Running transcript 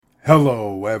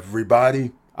Hello,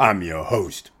 everybody. I'm your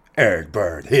host, Eric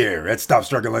Bird, here at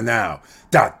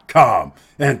StopStrugglingNow.com.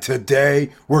 And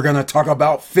today, we're going to talk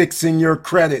about fixing your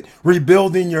credit,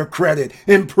 rebuilding your credit,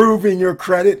 improving your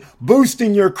credit,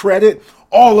 boosting your credit,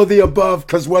 all of the above,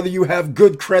 because whether you have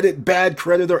good credit, bad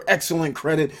credit, or excellent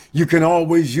credit, you can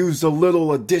always use a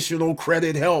little additional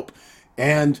credit help.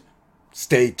 And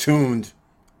stay tuned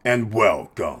and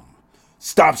welcome.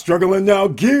 Stop Struggling Now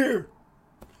gear.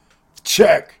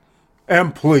 Check.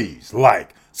 And please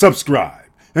like, subscribe,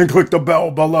 and click the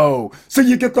bell below so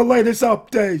you get the latest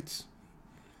updates.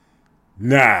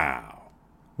 Now,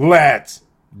 let's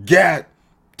get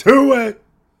to it.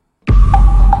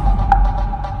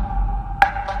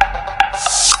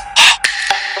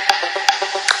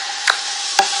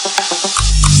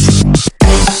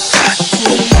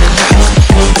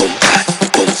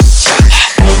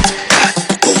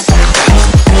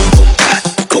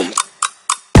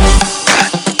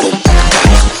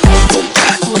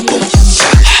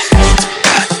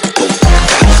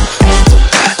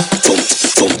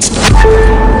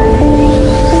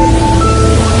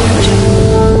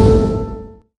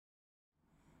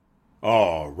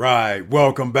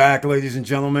 Welcome back, ladies and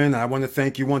gentlemen. I want to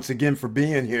thank you once again for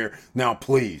being here. Now,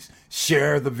 please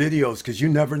share the videos because you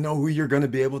never know who you're going to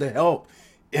be able to help.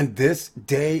 In this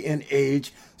day and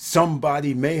age,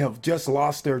 somebody may have just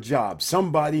lost their job.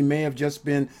 Somebody may have just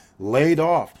been laid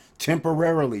off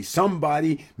temporarily.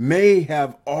 Somebody may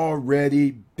have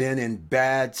already been in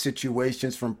bad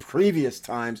situations from previous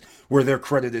times where their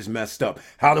credit is messed up.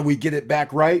 How do we get it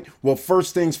back right? Well,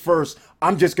 first things first,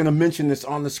 I'm just going to mention this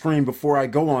on the screen before I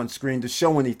go on screen to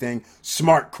show anything.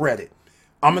 Smart Credit.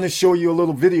 I'm going to show you a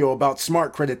little video about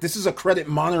Smart Credit. This is a credit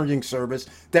monitoring service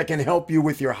that can help you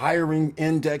with your hiring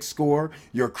index score,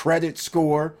 your credit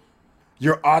score,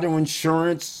 your auto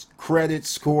insurance credit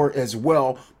score as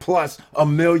well, plus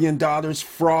 $1 million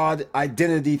fraud,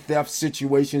 identity theft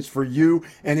situations for you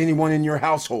and anyone in your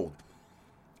household.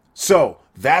 So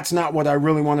that's not what I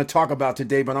really want to talk about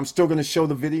today, but I'm still going to show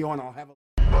the video and I'll have a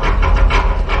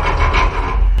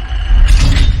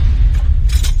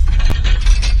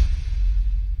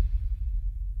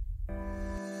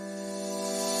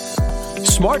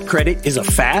Smart Credit is a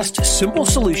fast, simple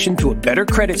solution to a better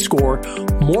credit score,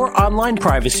 more online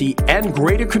privacy, and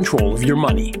greater control of your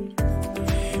money.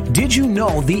 Did you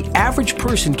know the average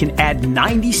person can add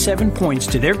 97 points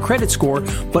to their credit score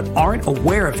but aren't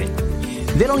aware of it?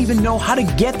 They don't even know how to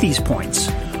get these points.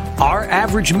 Our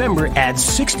average member adds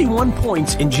 61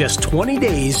 points in just 20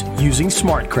 days using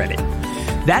Smart Credit.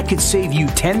 That could save you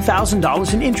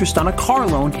 $10,000 in interest on a car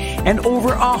loan and over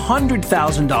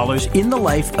 $100,000 in the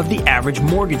life of the average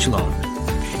mortgage loan.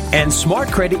 And Smart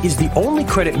Credit is the only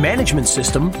credit management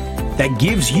system that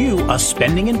gives you a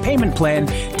spending and payment plan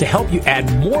to help you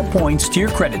add more points to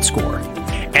your credit score.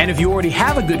 And if you already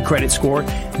have a good credit score,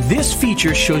 this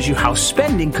feature shows you how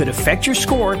spending could affect your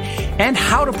score and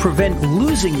how to prevent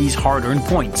losing these hard-earned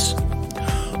points.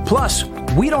 Plus,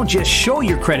 we don't just show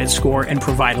your credit score and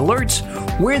provide alerts,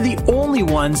 we're the only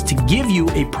ones to give you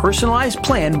a personalized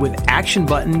plan with action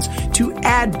buttons to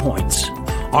add points.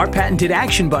 Our patented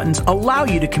action buttons allow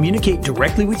you to communicate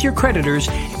directly with your creditors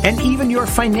and even your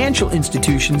financial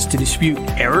institutions to dispute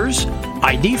errors,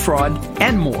 ID fraud,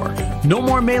 and more. No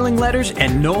more mailing letters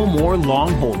and no more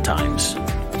long hold times.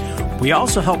 We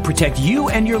also help protect you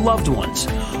and your loved ones.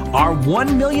 Our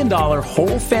 $1 million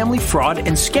whole family fraud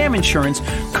and scam insurance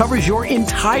covers your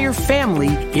entire family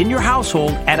in your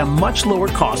household at a much lower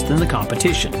cost than the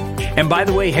competition. And by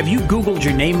the way, have you Googled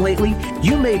your name lately?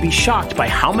 You may be shocked by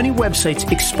how many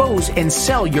websites expose and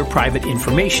sell your private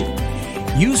information.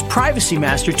 Use Privacy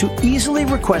Master to easily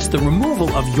request the removal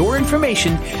of your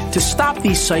information to stop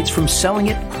these sites from selling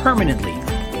it permanently,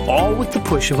 all with the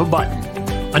push of a button.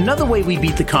 Another way we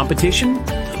beat the competition,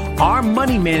 our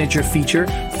Money Manager feature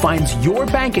finds your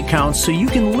bank accounts so you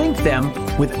can link them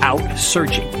without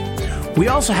searching. We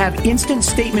also have instant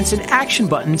statements and action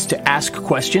buttons to ask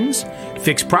questions,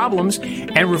 fix problems,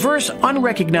 and reverse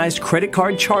unrecognized credit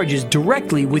card charges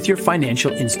directly with your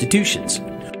financial institutions.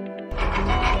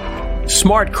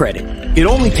 Smart Credit. It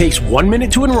only takes 1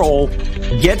 minute to enroll.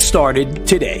 Get started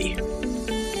today.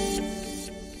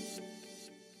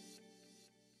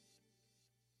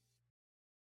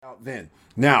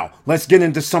 Now, let's get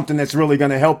into something that's really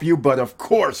going to help you. But of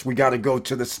course, we got to go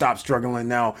to the Stop Struggling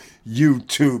Now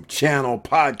YouTube channel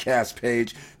podcast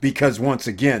page, because once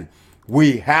again,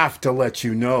 we have to let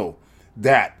you know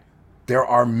that there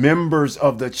are members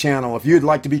of the channel. If you'd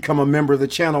like to become a member of the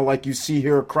channel, like you see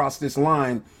here across this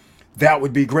line, that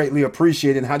would be greatly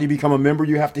appreciated. And how do you become a member?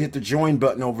 You have to hit the join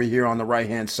button over here on the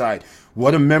right-hand side.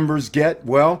 What do members get?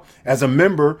 Well, as a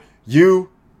member, you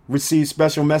receive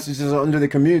special messages under the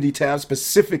community tab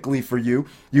specifically for you.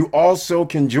 You also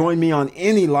can join me on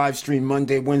any live stream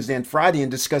Monday, Wednesday, and Friday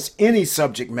and discuss any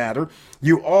subject matter.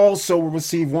 You also will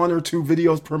receive 1 or 2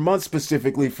 videos per month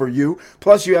specifically for you.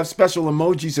 Plus, you have special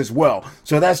emojis as well.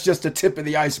 So that's just the tip of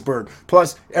the iceberg.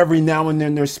 Plus, every now and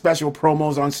then there's special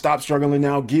promos on Stop Struggling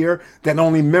Now gear that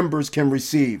only members can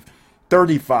receive.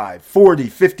 35, 40,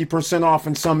 50% off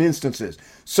in some instances.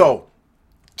 So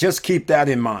just keep that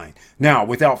in mind. Now,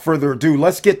 without further ado,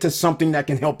 let's get to something that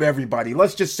can help everybody.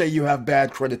 Let's just say you have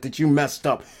bad credit, that you messed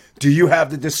up. Do you have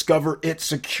the Discover It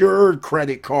secured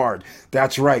credit card?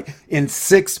 That's right. In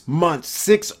 6 months,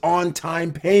 6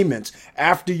 on-time payments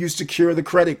after you secure the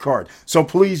credit card. So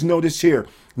please notice here,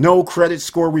 no credit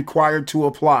score required to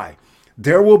apply.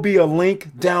 There will be a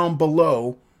link down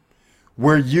below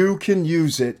where you can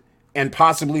use it and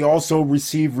possibly also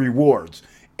receive rewards.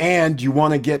 And you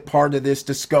want to get part of this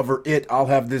Discover It, I'll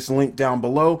have this link down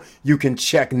below. You can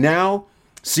check now,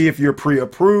 see if you're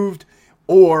pre-approved,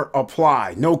 or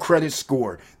apply. No credit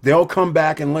score. They'll come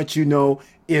back and let you know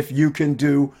if you can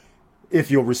do, if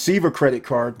you'll receive a credit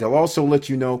card. They'll also let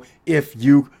you know if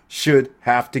you should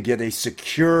have to get a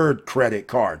secured credit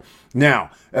card.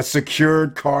 Now, a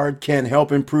secured card can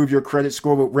help improve your credit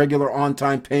score with regular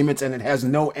on-time payments, and it has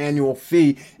no annual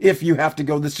fee if you have to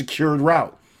go the secured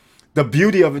route. The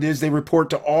beauty of it is they report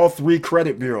to all 3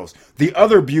 credit bureaus. The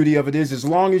other beauty of it is as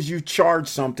long as you charge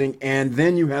something and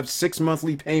then you have 6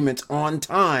 monthly payments on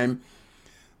time,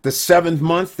 the 7th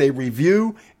month they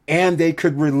review and they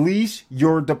could release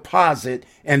your deposit,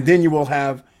 and then you will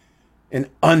have an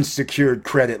unsecured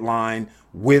credit line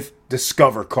with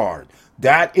Discover Card.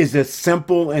 That is a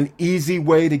simple and easy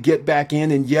way to get back in.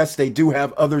 And yes, they do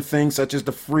have other things such as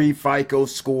the free FICO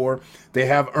score. They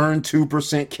have earned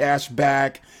 2% cash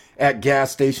back at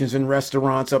gas stations and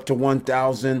restaurants up to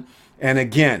 $1,000. And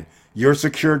again, your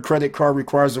secured credit card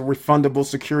requires a refundable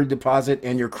security deposit,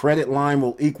 and your credit line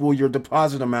will equal your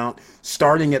deposit amount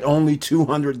starting at only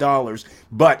 $200.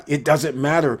 But it doesn't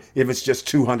matter if it's just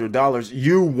 $200.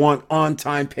 You want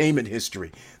on-time payment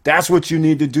history. That's what you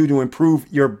need to do to improve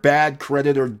your bad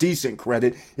credit or decent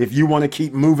credit if you want to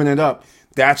keep moving it up.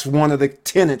 That's one of the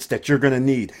tenets that you're going to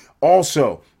need.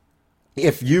 Also,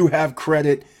 if you have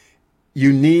credit,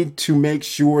 you need to make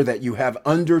sure that you have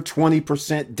under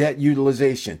 20% debt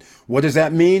utilization. What does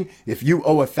that mean? If you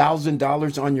owe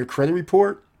 $1,000 on your credit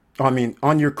report,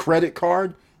 on your credit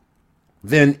card,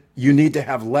 then you need to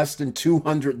have less than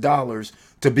 $200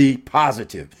 to be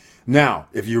positive. Now,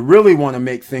 if you really want to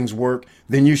make things work,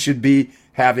 then you should be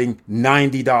having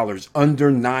 $90,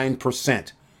 under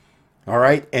 9%. All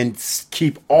right. And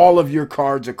keep all of your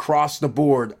cards across the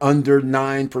board under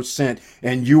 9%.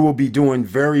 And you will be doing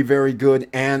very, very good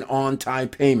and on-time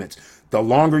payments. The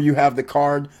longer you have the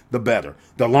card, the better.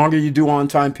 The longer you do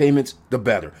on-time payments, the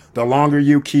better. The longer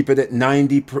you keep it at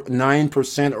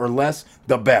 99% or less,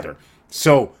 the better.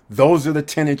 So those are the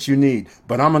tenets you need.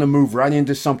 But I'm going to move right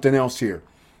into something else here.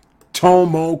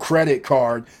 Tomo credit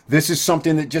card. This is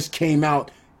something that just came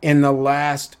out in the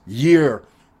last year.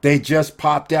 They just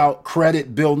popped out.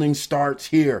 Credit building starts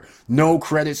here. No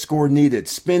credit score needed.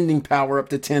 Spending power up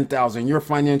to $10,000. Your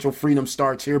financial freedom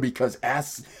starts here because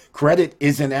credit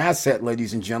is an asset,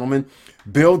 ladies and gentlemen.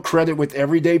 Build credit with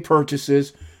everyday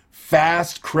purchases.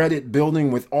 Fast credit building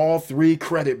with all 3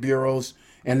 credit bureaus.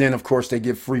 And then, of course, they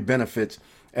give free benefits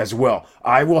as well.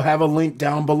 I will have a link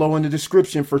down below in the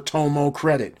description for Tomo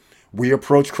Credit. We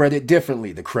approach credit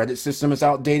differently. The credit system is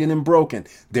outdated and broken.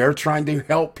 They're trying to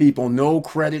help people. No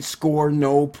credit score,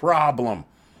 no problem.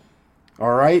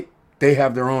 All right? They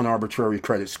have their own arbitrary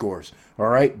credit scores. All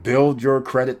right? Build your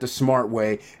credit the smart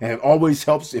way. And it always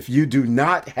helps if you do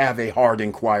not have a hard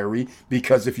inquiry,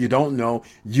 because if you don't know,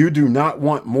 you do not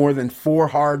want more than 4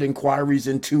 hard inquiries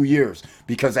in 2 years.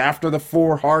 Because after the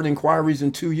 4 hard inquiries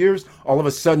in 2 years, all of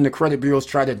a sudden the credit bureaus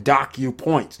try to dock you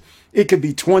points. It could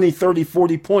be 20, 30,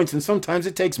 40 points, and sometimes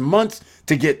it takes months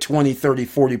to get 20, 30,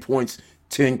 40 points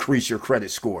to increase your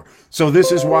credit score. So this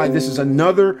is why this is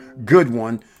another good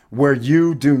one where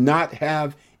you do not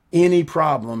have any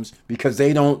problems because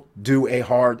they don't do a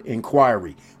hard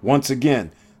inquiry. Once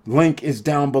again, link is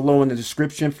down below in the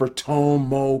description for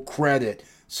Tomo Credit.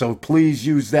 So please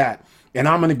use that. And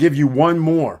I'm going to give you one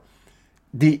more,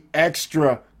 the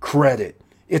extra credit.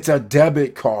 It's a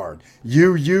debit card.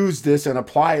 You use this and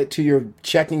apply it to your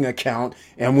checking account.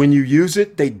 And when you use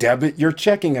it, they debit your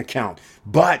checking account.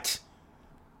 But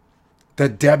the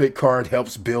debit card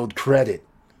helps build credit.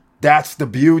 That's the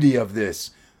beauty of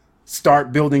this.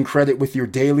 Start building credit with your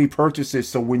daily purchases.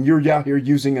 So when you're out here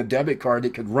using a debit card,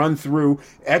 it could run through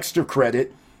extra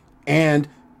credit and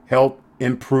help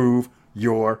improve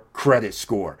your credit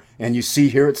score. And you see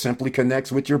here, it simply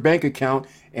connects with your bank account,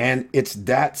 and it's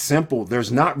that simple.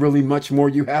 There's not really much more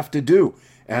you have to do.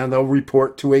 And they'll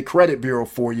report to a credit bureau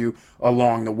for you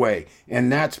along the way. And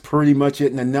that's pretty much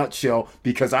it in a nutshell,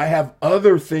 because I have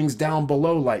other things down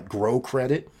below like Grow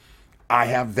Credit. I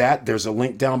have that. There's a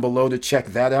link down below to check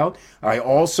that out. I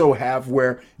also have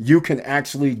where you can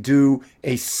actually do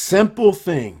a simple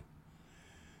thing.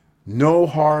 No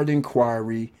hard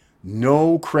inquiry,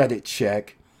 no credit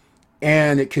check,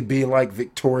 and it could be like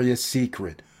Victoria's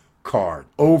Secret card,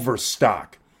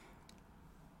 Overstock.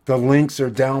 The links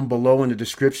are down below in the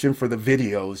description for the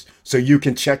videos, so you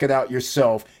can check it out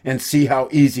yourself and see how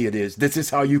easy it is. This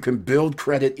is how you can build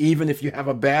credit even if you have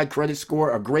a bad credit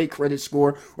score, a great credit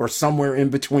score, or somewhere in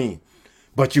between.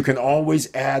 But you can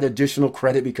always add additional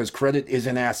credit because credit is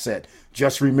an asset.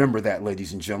 Just remember that,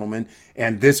 ladies and gentlemen.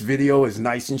 And this video is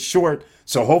nice and short,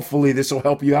 so hopefully this will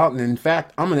help you out. And in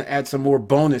fact, I'm going to add some more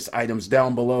bonus items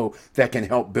down below that can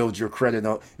help build your credit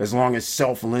up. As long as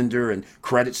Self-Lender and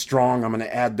Credit Strong, I'm going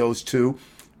to add those too,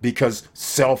 because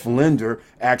Self-Lender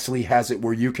actually has it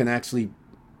where you can actually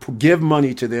give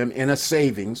money to them in a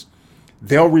savings.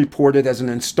 They'll report it as an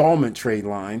installment trade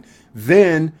line.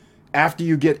 Then after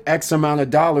you get X amount of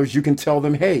dollars, you can tell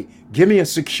them, hey, give me a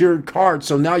secured card.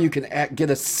 So now you can get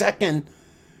a second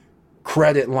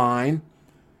credit line,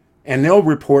 and they'll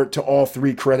report to all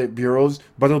three credit bureaus,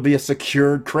 but it'll be a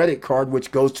secured credit card,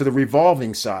 which goes to the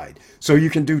revolving side. So you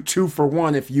can do 2 for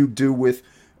 1 if you deal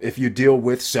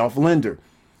with Self-Lender.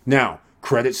 Now,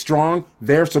 Credit Strong,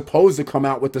 they're supposed to come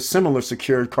out with a similar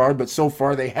secured card, but so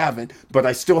far they haven't. But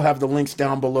I still have the links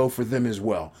down below for them as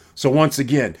well. So once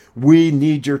again, we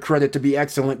need your credit to be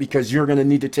excellent, because you're going to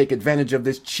need to take advantage of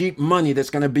this cheap money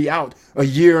that's going to be out a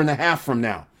year and a half from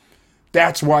now.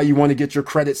 That's why you want to get your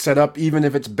credit set up. Even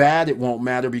if it's bad, it won't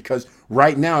matter, because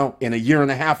right now, in a year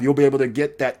and a half, you'll be able to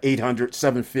get that 800,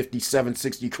 750,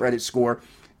 760 credit score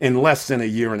in less than a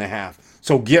year and a half.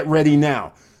 So get ready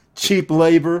now. Cheap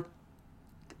labor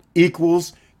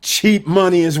equals cheap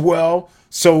money as well.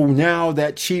 So now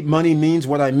that cheap money means,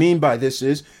 what I mean by this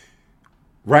is,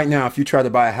 right now, if you try to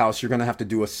buy a house, you're going to have to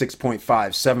do a 6.5,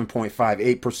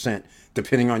 7.5, 8%,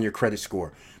 depending on your credit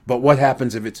score. But what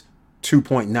happens if it's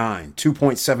 2.9,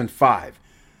 2.75?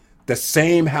 The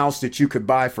same house that you could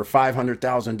buy for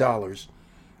 $500,000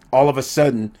 all of a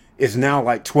sudden is now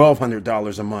like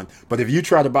 $1,200 a month. But if you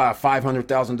try to buy a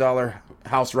 $500,000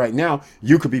 house right now,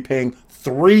 you could be paying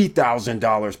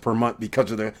 $3,000 per month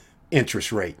because of the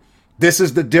interest rate. This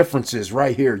is the differences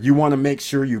right here. You want to make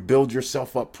sure you build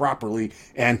yourself up properly.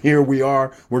 And here we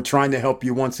are. We're trying to help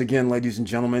you once again, ladies and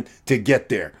gentlemen, to get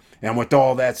there. And with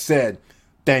all that said,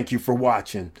 thank you for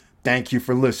watching. Thank you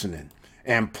for listening.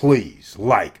 And please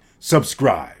like,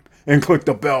 subscribe, and click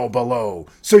the bell below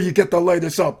so you get the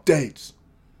latest updates.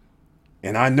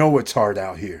 And I know it's hard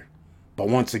out here, but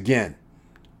once again,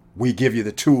 we give you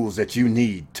the tools that you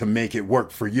need to make it work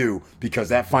for you, because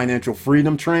that financial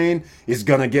freedom train is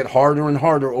going to get harder and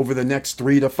harder over the next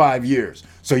 3 to 5 years.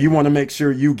 So you want to make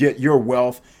sure you get your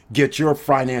wealth, get your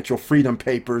financial freedom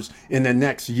papers in the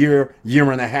next year, year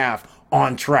and a half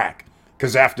on track.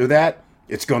 Because after that,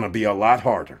 it's going to be a lot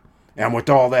harder. And with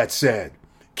all that said,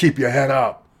 keep your head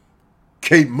up,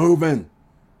 keep moving,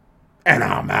 and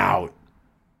I'm out.